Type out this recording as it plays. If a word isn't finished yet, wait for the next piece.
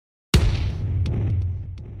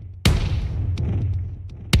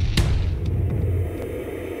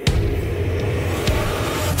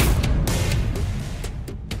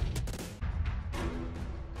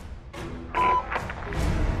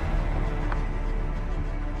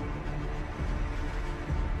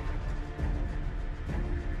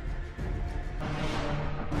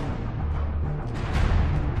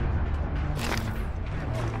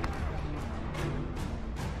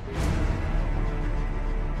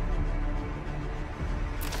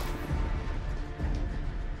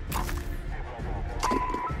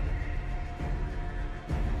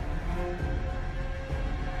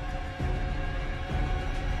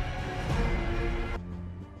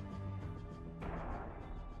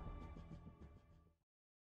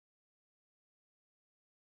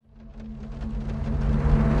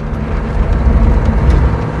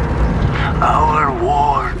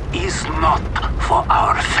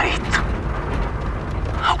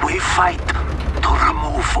We fight to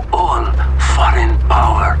remove all foreign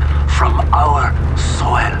power from our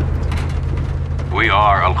soil. We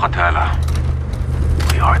are Al-Qatala.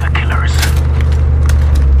 We are the killers.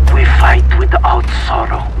 We fight without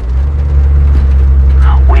sorrow.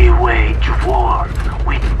 We wage war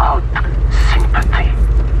without sympathy.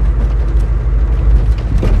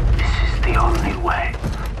 This is the only way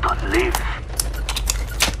to live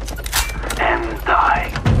and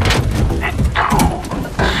die a true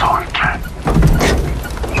soldier.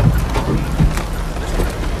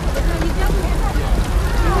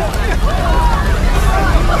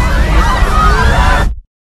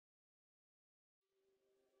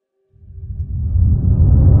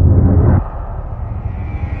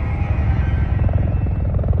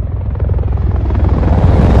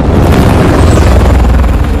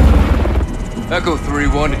 Echo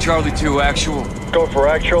 3-1 to Charlie 2 actual. Go for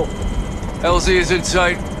actual. LZ is in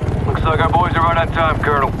sight. Looks like our boys are right on time,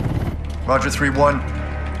 Colonel. Roger 3-1.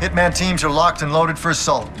 Hitman teams are locked and loaded for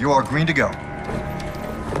assault. You are green to go.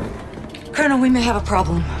 Colonel, we may have a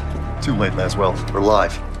problem. Too late, Laswell. We're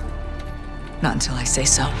live. Not until I say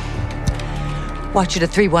so. Watch it at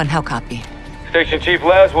 3-1, how copy? Station Chief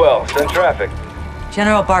Laswell, send traffic.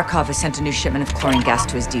 General Barkov has sent a new shipment of chlorine gas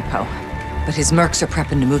to his depot. But his mercs are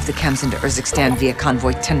prepping to move the chems into Urzikstan via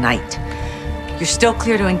convoy tonight. You're still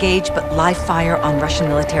clear to engage, but live fire on Russian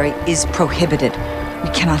military is prohibited. We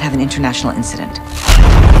cannot have an international incident.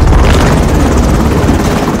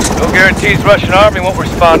 No guarantees Russian army won't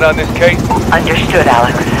respond on this case. Understood,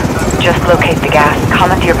 Alex. Just locate the gas,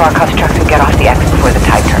 comment to your Barkov's trucks, and get off the X before the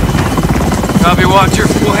tide turns. Copy, Watcher.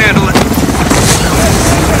 We'll handle it.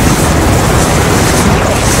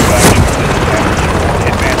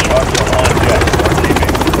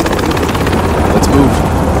 Let's move.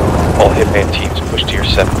 All Hitman teams push to your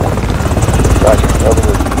 7-1. Roger,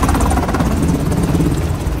 over.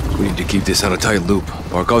 We need to keep this on a tight loop.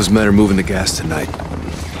 Barkov's men are moving the gas tonight.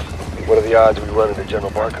 What are the odds we run into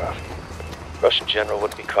General Barkov? Russian general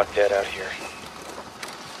wouldn't be caught dead out here.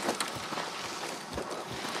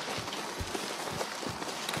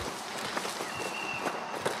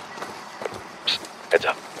 Psst, heads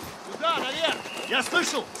up. Я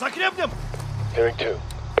слышал! Закрепнем! Hearing 2.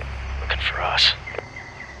 Looking for us.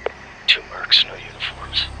 2 mercs, no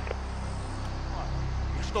uniforms.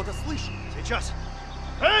 Я что-то слышу! Сейчас!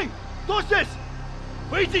 Эй! Кто здесь?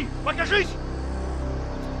 Выйди! Покажись!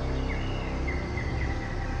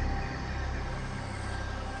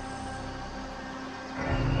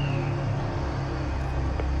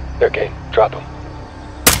 They're game. Drop them.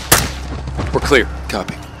 We're clear.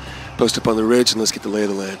 Copy. Post up on the ridge and let's get the lay of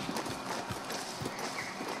the land.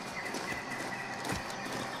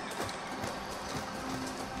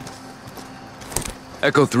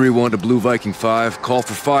 Echo 3-1 to Blue Viking 5. Call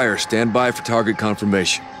for fire. Stand by for target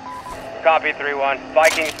confirmation. Copy 3-1.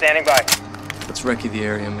 Viking standing by. Let's recce the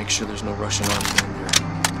area and make sure there's no Russian army in here.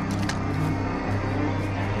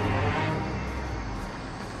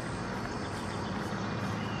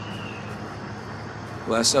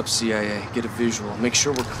 Glass up, CIA. Get a visual. Make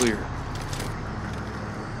sure we're clear.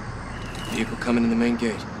 Vehicle coming in the main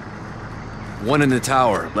gate. One in the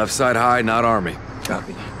tower. Left side high, not army.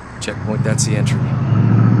 Copy. Checkpoint, that's the entry.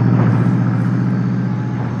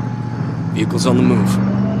 Vehicle's on the move.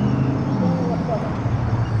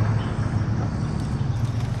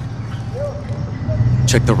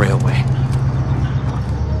 Check the railway.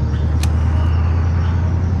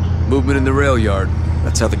 Movement in the rail yard.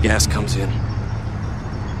 That's how the gas comes in.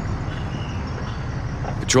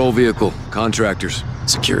 Patrol vehicle. Contractors.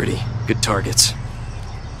 Security. Good targets.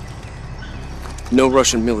 No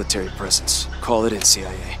Russian military presence. Call it in,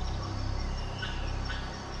 CIA.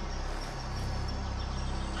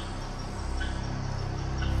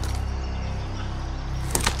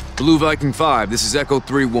 Blue Viking 5, this is Echo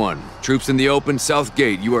 3-1. Troops in the open, south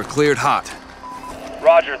gate. You are cleared hot.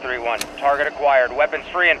 Roger 3-1. Target acquired. Weapons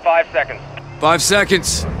free in 5 seconds. 5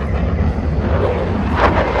 seconds.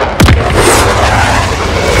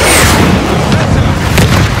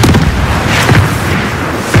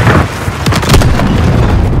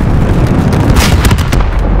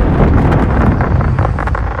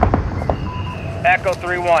 Echo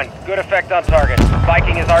 3-1. Good effect on target.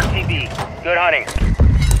 Viking is RTB. Good hunting.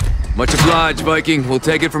 Much obliged, Viking. We'll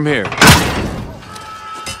take it from here.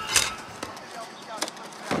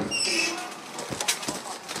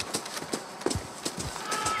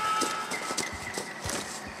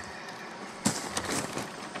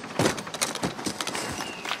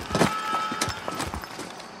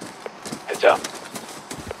 Heads up.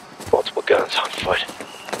 Multiple guns on foot.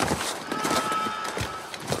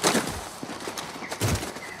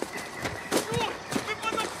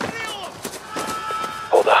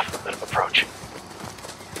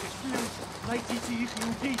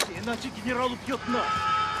 иначе генерал убьет нас.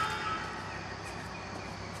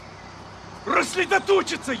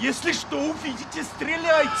 Рассредоточиться! Если что увидите,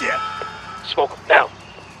 стреляйте! Smoke them now.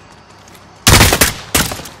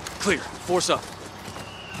 Clear. Force up.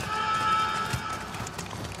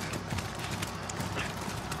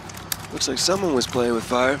 Looks like someone was playing with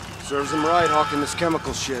fire. Serves him right, hawking this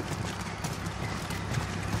chemical shit.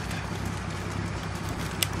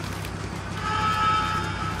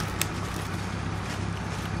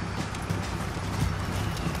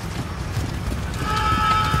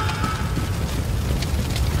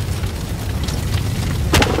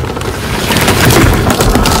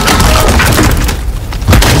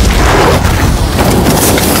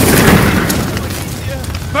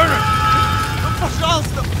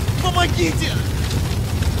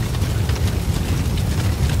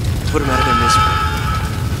 Put him out of their misery.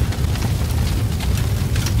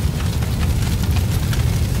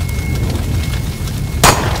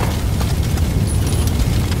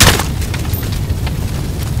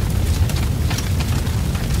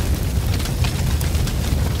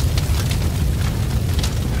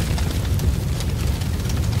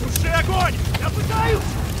 Туши огонь! Я пытаюсь!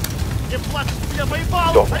 Не плачь, я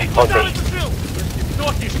поебал! Добрый, Александр Андрей. тушил! Если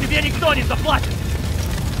сдохнешь, тебе никто не заплатит!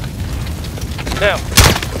 Now.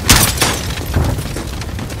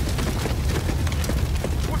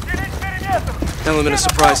 Element of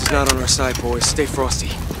surprise is not on our side, boys. Stay frosty.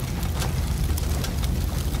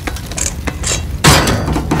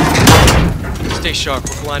 Stay sharp.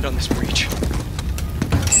 We're blind on this breach.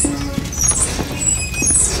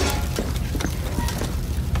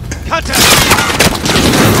 Contact!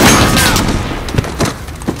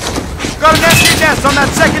 Got an empty nest on that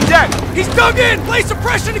second deck! He's dug in! Lay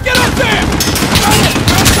suppression to get up there!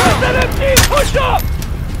 That MG! Push up!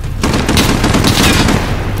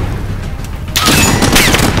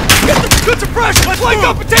 Get some good suppression! Let's flank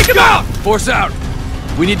up and take him out! Force out.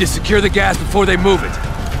 We need to secure the gas before they move it.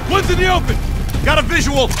 One's in the open! Got a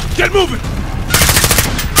visual! Get moving!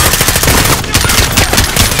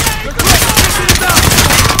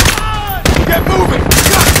 Get moving!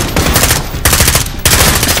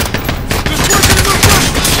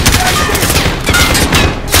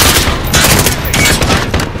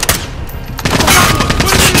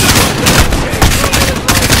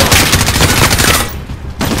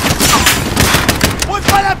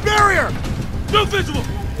 No visual!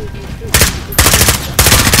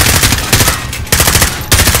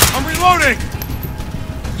 I'm reloading!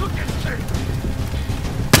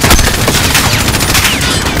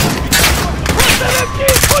 Press that MG!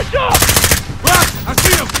 Push up! Rock! I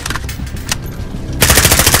see him!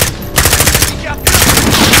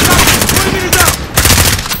 20 meters out!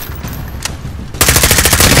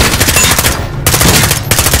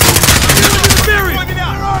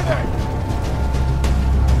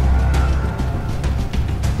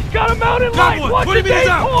 Got a mountain light! Watch the day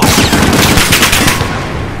point!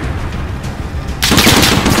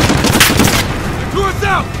 To us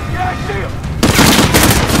out! Yeah, I see him!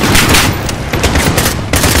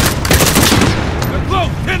 They're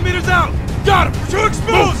close! 10 meters out! Got him! Too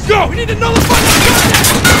exposed! Go! We need to nullify that gun!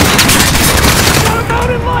 Got a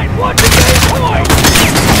mountain light! Watch the day point!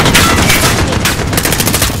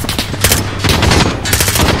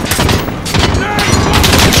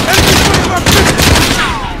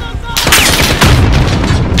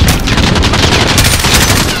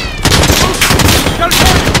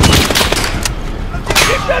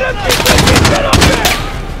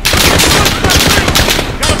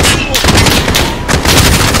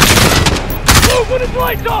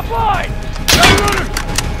 Lights offline! Hey, runner!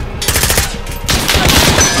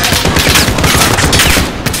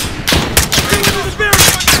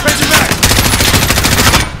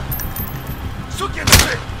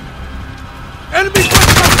 Enemy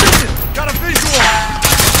position! Got a visual!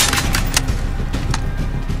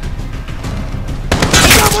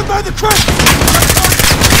 Someone by the crest!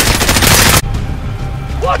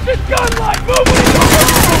 Watch this gun light! Move!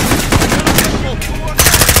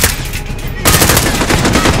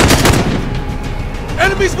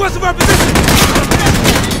 Enemies west of our position!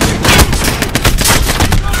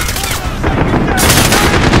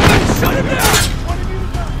 Shut him down!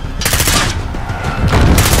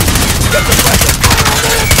 Get the pressure fire on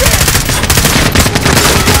that shit!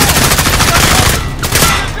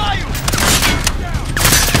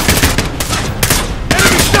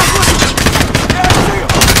 Enemy stop looking! Yeah, I see him!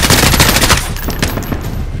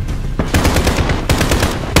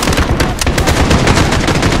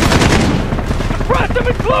 Press him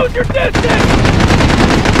and close your distance!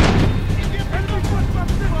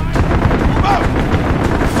 Move out!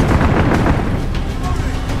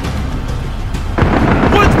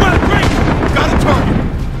 One's by the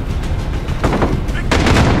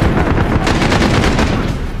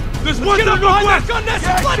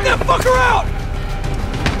fucker out!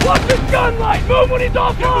 Watch his gun light! Move when he's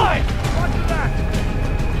offline! Watch that!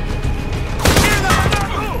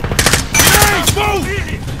 Hey, move!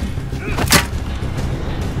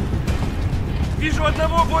 Вижу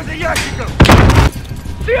одного возле ящиков!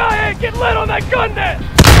 CIA, get lit on that gun net!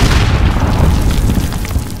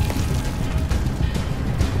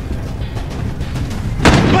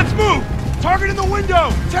 Let's move! Target in the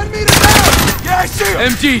window! 10 meters out! Yeah, I see him!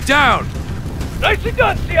 MG, down! Nicely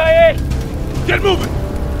done, CIA! Get moving!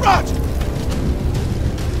 Roger!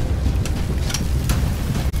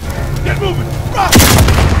 Get moving! Roger!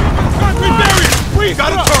 Concrete barrier! Please,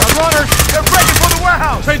 got him! Runners! They're breaking for the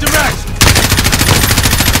warehouse! Change of max!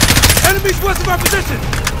 Enemies west of our position!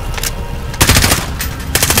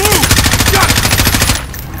 Move! Got it!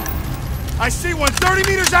 I see one 30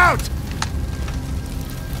 meters out!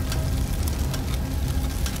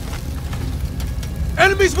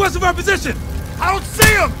 Enemies west of our position! I don't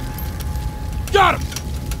see him! Got him!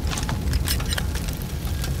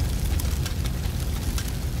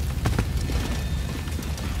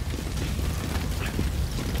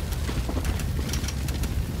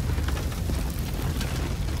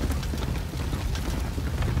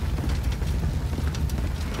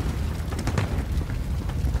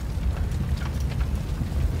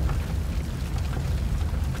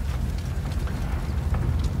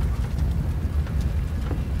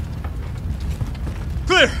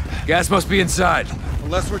 Clear! Gas must be inside.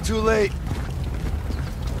 Unless we're too late.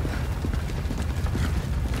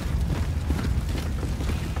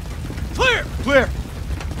 Clear! Clear!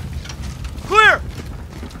 Clear!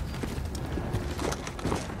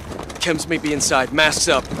 Chems may be inside. Masks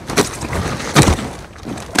up.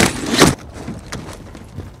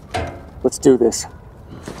 Let's do this.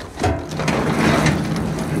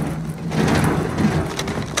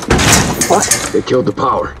 Fuck. They killed the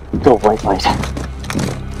power. Go white light.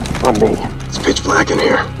 On me. It's pitch black in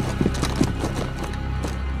here.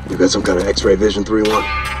 You got some kind of X-ray vision, 3-1?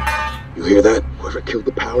 You hear that? Whoever killed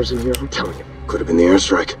the powers in here, I'm telling you, could have been the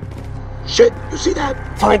airstrike. Shit, you see that?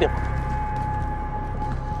 Find him.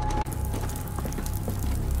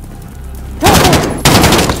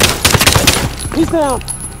 He's down.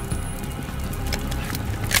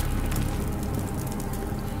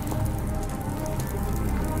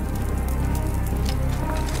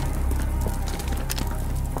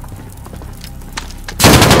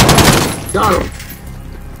 Got him!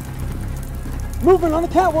 Movement on the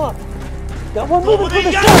catwalk. Got one moving for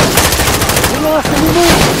the south. We lost him. We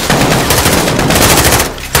moved.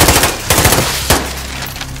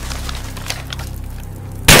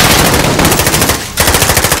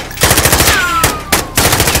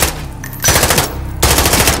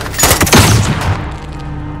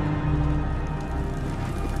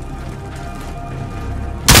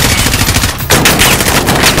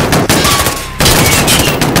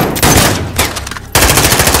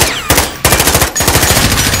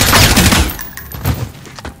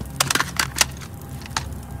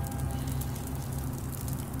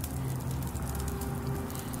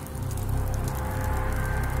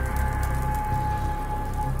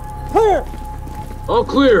 Clear! All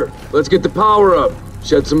clear. Let's get the power up.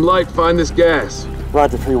 Shed some light, find this gas.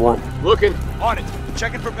 Roger, 3-1. Looking. On it!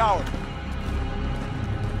 Checking for power.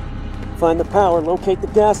 Find the power, locate the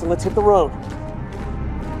gas, and let's hit the road.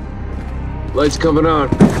 Lights coming on.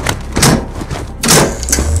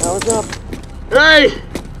 Power's up. Hey!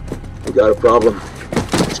 We got a problem.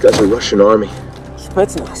 These guys are Russian army.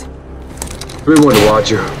 Spetsnaz. 3-1 to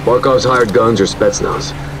Watcher. Barkov's hired guns or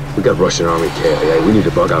Spetsnaz. We got Russian army KIA. We need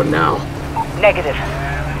to bug out now. Negative.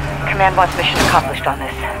 Command wants mission accomplished on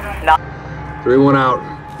this. Not 3-1 out.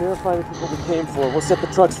 Verify the people we came for. We'll set the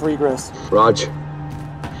trucks for egress. Raj.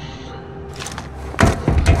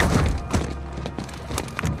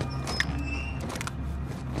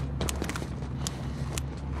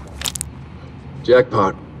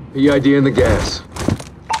 Jackpot. PID in the gas.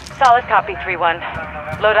 solid copy, 3-1.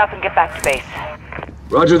 Load up and get back to base.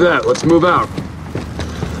 Roger that. Let's move out.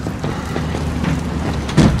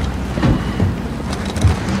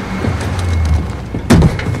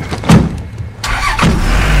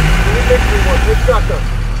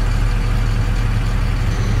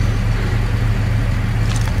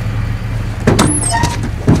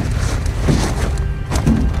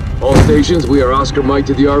 All stations, we are Oscar Mike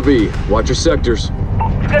to the RV. Watch your sectors.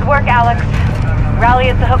 Good work, Alex. Rally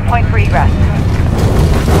at the hook point for egress.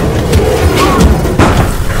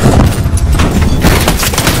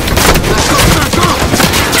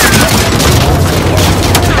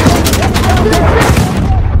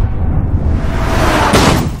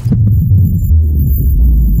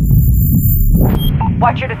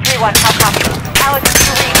 Watcher to 3-1, how copy? Alex, 2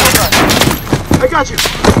 read, over. got you!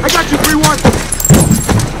 I got you, 3-1!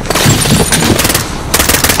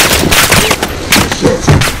 Shit.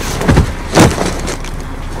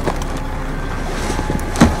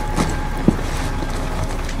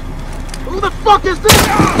 Who the fuck is this?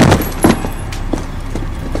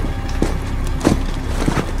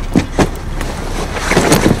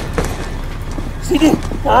 سيدي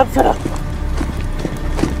تعال بسرعة.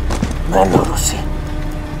 ما له روسي.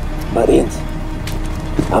 مارينز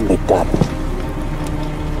عم نتابع.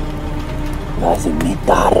 لازم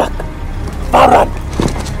نتحرك. فورا.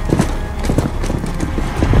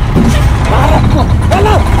 تحركوا.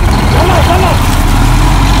 يلا يلا يلا.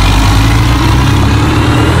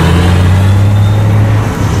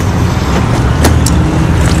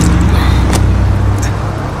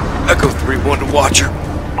 Echo 3-1 to Watcher.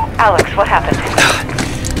 Alex, what happened?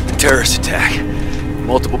 Terrorist attack.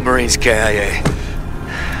 Multiple Marines KIA.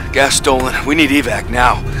 Gas stolen. We need evac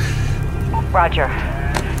now. Roger.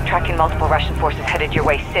 Tracking multiple Russian forces headed your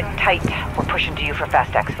way. Sit tight. We're pushing to you for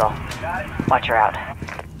fast exfil. Watcher out.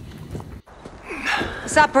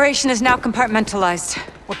 This operation is now compartmentalized.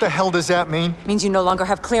 What the hell does that mean? Means you no longer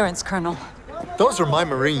have clearance, Colonel. Those are my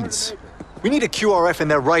Marines. We need a QRF in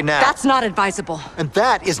there right now. That's not advisable. And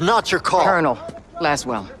that is not your call. Colonel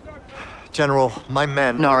Laswell. General, my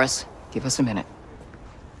men... Norris, give us a minute.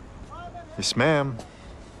 Yes, ma'am.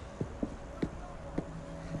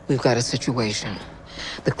 We've got a situation.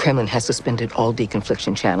 The Kremlin has suspended all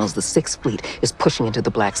deconfliction channels. The Sixth Fleet is pushing into the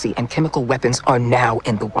Black Sea, and chemical weapons are now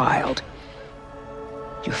in the wild.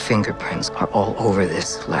 Your fingerprints are all over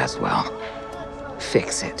this, Laswell.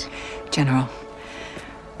 Fix it. General,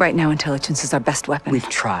 right now intelligence is our best weapon. We've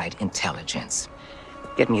tried intelligence.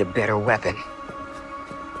 Get me a better weapon.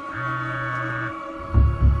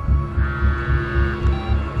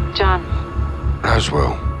 John.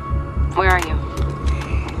 Laswell. Where are you?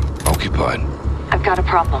 Occupied. I've got a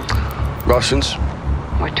problem. Russians?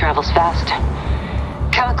 Word travels fast.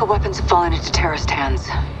 Chemical weapons have fallen into terrorist hands.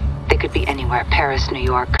 They could be anywhere. Paris, New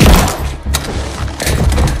York.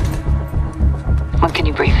 When can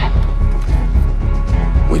you brief?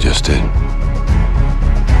 We just did.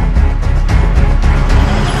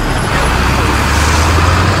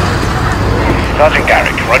 Sergeant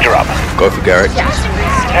Garrick, roger up. Go for Garrick.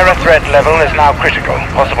 Terror threat level is now critical.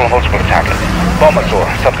 Possible multiple attackers. Bombers or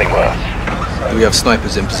something worse. Do we have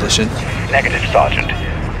snipers in position? Negative, Sergeant.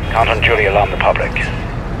 Can't unduly alarm the public.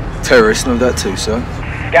 Terrorists know that too, sir.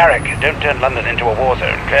 Garrick, don't turn London into a war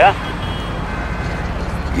zone, clear?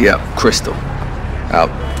 Yeah, Crystal.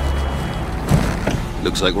 Out.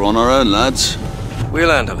 Looks like we're on our own, lads. We'll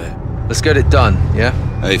handle it. Let's get it done, yeah?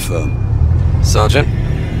 Hey, firm. Sergeant?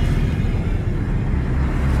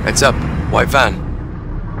 Heads up. White van.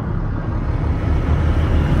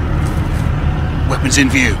 Weapons in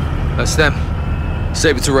view. That's them.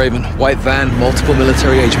 Saber to Raven. White van, multiple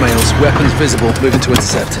military-age males. Weapons visible. Moving to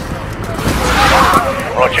intercept.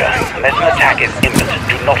 Roger. Unless an attack is imminent,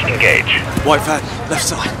 do not engage. White van, left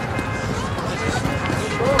side.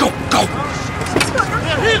 Go, go!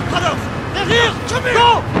 They're here, Adam! They're here! Come here!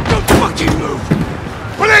 Go! Don't fucking move!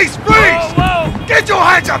 Police, police! Whoa, whoa! Get your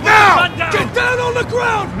hands up now! Get down on the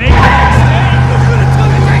ground!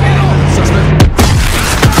 Suspect.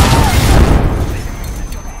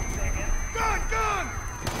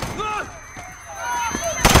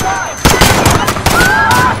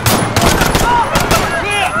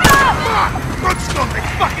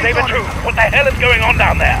 Saber 2, what the hell is going on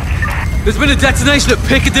down there? There's been a detonation at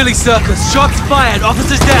Piccadilly Circus. Shots fired,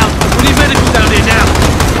 officers down. We need medical down here now.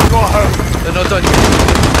 Go home. They're not done yet.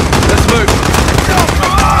 Let's move.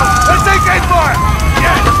 Let's take aim fire!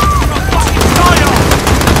 Yes!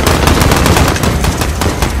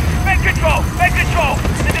 Make control! Make control!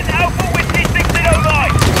 This is Alpha Whiskey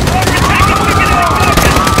 1609. We're attacking Piccadilly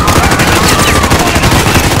Circus!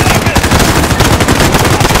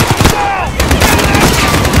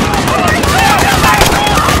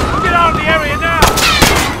 Get out of the area now!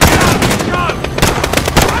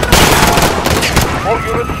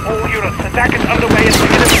 All units, attack is underway in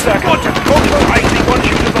Piccadilly Circus. I see one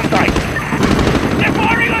shooter on site. They're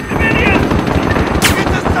firing on civilians! Get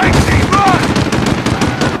the safety, run!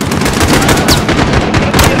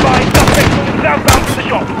 Nearby, suspects moving southbound to the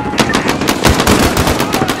shop.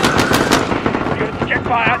 Units, check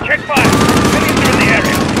fire, check fire. Civilians are in the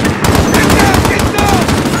area. Get down, get down!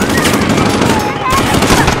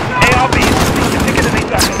 ARBs, to Piccadilly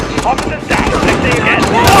Circus. Officers down, let's say again.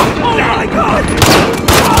 Oh my God!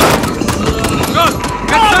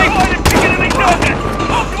 Avoided Piccadilly Circus!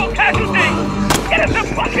 Multiple casualties! Get us some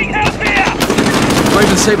fucking help here!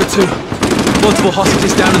 Raven, Saber 2. Multiple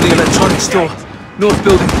hostages down in the electronics store. North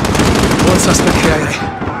building. One suspect KIA.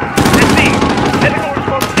 Received. Medical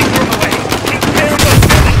response teams are on the way. Keep clear of those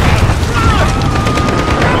buildings.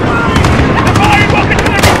 The firing rocket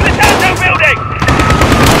delivered to the Tanto building!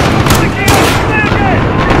 Secure the building!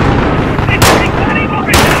 It's a big bloody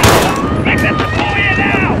rocket now! Get them support here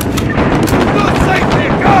now! Good safety,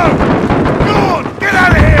 go! Go on, get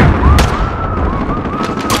out of here!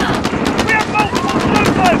 We have multiple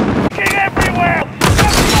troopers! Fucking everywhere!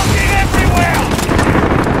 They're fucking everywhere!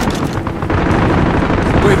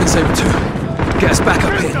 Raven Saber 2. Get us back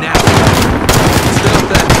up here now. Still up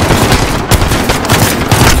there.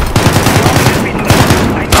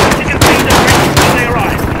 I know you can see the bridge before they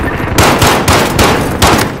arrive.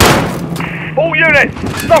 All units!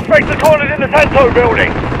 Suspects are cornered in the Tanto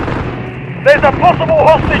building! There's a possible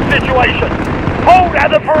hostage situation! Hold at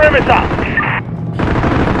the perimeter!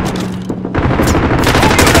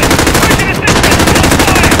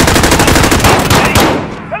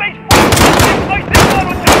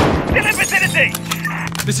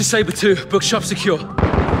 This is Saber 2. Bookshop secure. Get!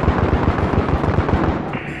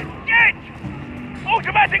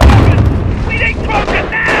 Automatic weapons! We need Trojan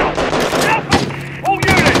now! Alpha! All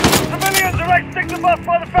units! Civilians are exiting the bus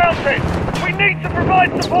by the fountain! We need to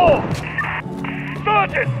provide support!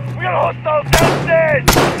 Sergeant! We got hostiles downstairs!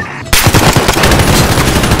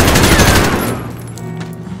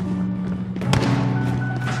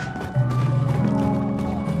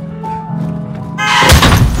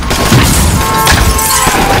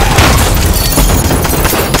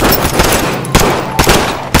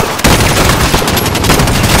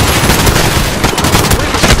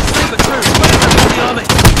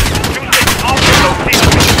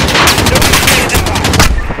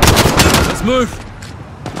 Move!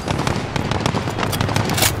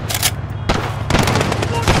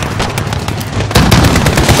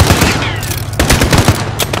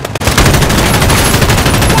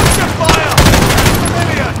 Watch your fire!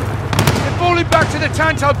 Civilian! They're falling back to the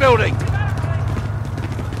Tanto building!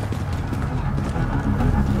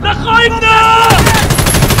 لقينا!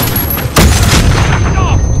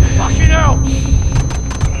 Oh, fucking hell!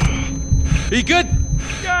 Are you good?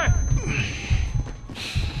 Yeah!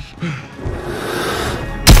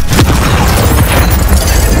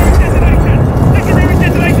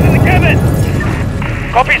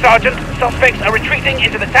 Copy, Sergeant. Suspects are retreating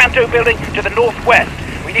into the Tanto building to the northwest.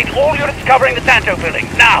 We need all units covering the Tanto building,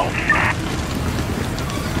 now!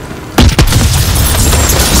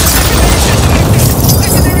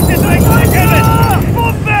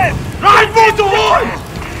 Reinforce the wall!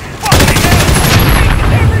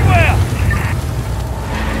 Everywhere!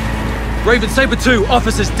 Raven Saber 2,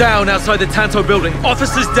 officers down outside the Tanto building.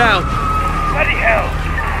 Officers down! Bloody hell!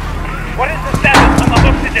 What is the status of the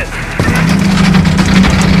hostages?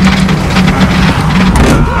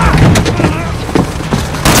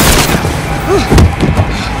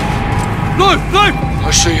 No! No!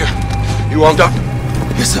 I see you. You armed up?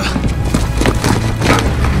 Yes, sir.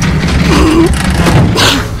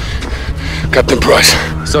 Captain Price.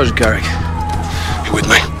 Sergeant Carrick. You with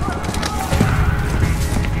me?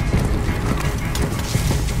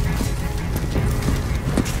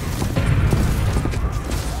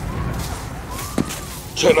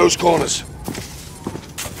 Check those corners.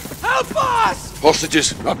 Help us!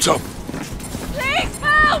 Hostages, up top. Please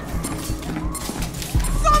help!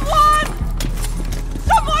 Someone!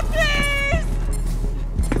 Someone, please!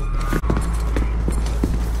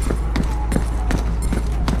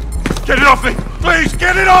 Get it off me! Please,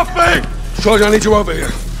 get it off me! Sergeant, I need you over here.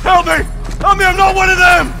 Help me! Help me, I'm not one of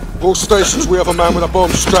them! All stations, we have a man with a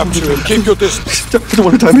bomb strapped to him. Keep your distance. I don't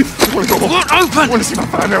want to die. I want to go home. Open! I want to see my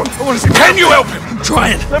family. I want to see. Can you help him? I'm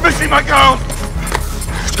trying. Let me see my girl!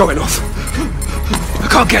 It's going off. I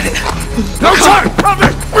can't get it. No time! Help me!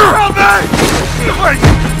 Help me! Wait!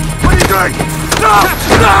 What are you doing? No!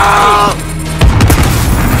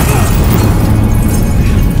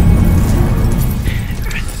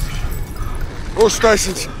 No! All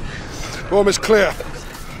stations. Bomb is clear.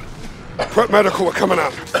 Prep medical, we're coming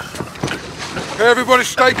out. Okay, everybody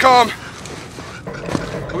stay calm.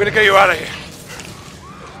 We're gonna get you out of here.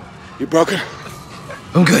 You broken?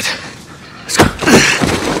 I'm good. Let's go.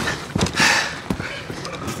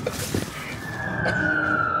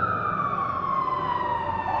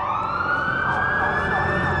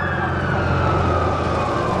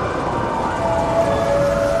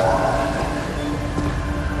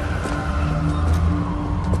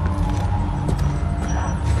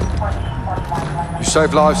 You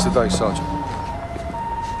saved lives today, Sergeant.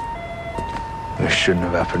 It shouldn't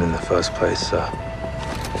have happened in the first place, sir.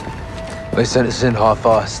 They sent us in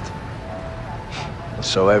half-assed.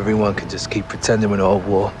 So everyone could just keep pretending we're not at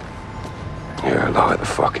war. Yeah, like the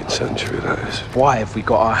fucking century, that is. Why have we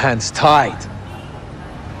got our hands tied?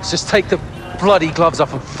 Let's just take the bloody gloves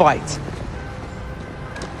off and fight.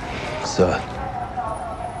 Sir.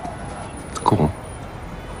 Go on.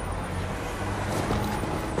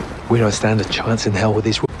 We don't stand a chance in hell with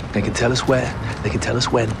these. They can tell us where, they can tell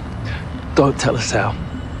us when. Don't tell us how.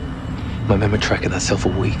 My men were tracking that cell for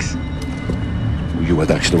weeks. You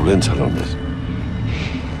had actionable intel on this?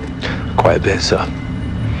 Quite a bit, sir.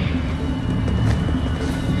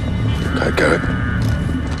 Okay, Garrett.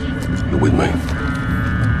 You're with me.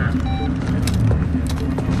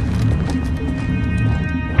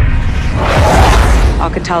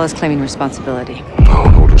 Al-Qatala's claiming responsibility.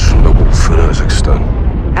 Oh, the snowball for Urzikstan.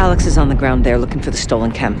 Alex is on the ground there looking for the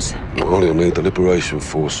stolen chems. Well, he'll need the Liberation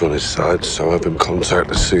Force on his side, so have him contact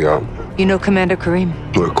the CR. You know Commander Karim?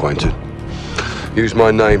 We're acquainted. Use my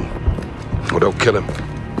name, or they'll kill him.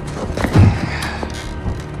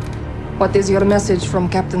 What is your message from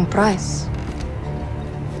Captain Price?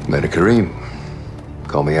 Commander Karim.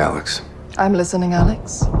 Call me Alex. I'm listening,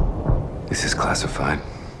 Alex. This is classified.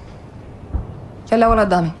 يلا ولا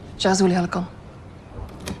قدامي جهزوا لي هالكم.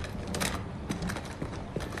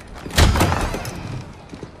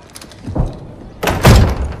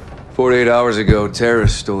 "48 hours ago,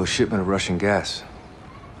 terrorists stole a shipment of Russian gas.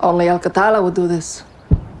 Only Al-Qatala would do this.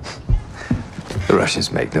 The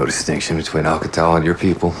Russians make no distinction between Al-Qatala and your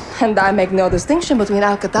people. And I make no distinction between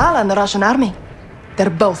Al-Qatala and the Russian army. They're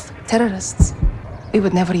both terrorists. We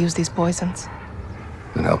would never use these poisons.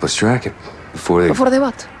 Then help us track it before they... Before they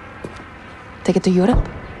what? Take it to Europe?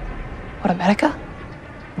 Or America?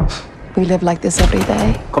 We live like this every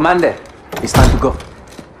day. Commander, it's time to go.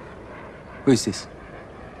 Who is this?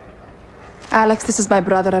 Alex, this is my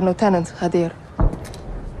brother and Lieutenant, Hadir.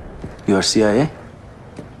 You are CIA?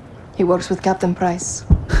 He works with Captain Price.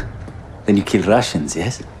 Then you kill Russians,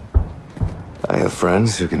 yes? I have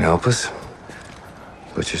friends who can help us.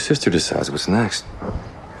 But your sister decides what's next.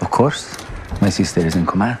 Of course. My sister is in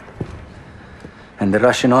command. And the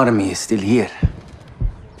Russian army is still here.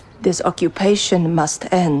 This occupation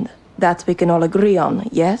must end. That we can all agree on,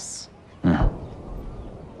 yes?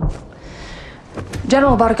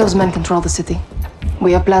 General Barkov's men control the city.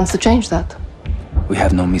 We have plans to change that. We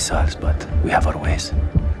have no missiles, but we have our ways.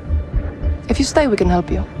 If you stay, we can help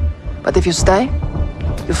you. But if you stay,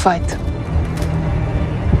 you fight.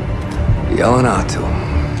 Yelling out to him.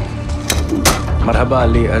 Marhaba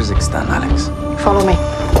Ali Urzikstan, Alex. Follow me.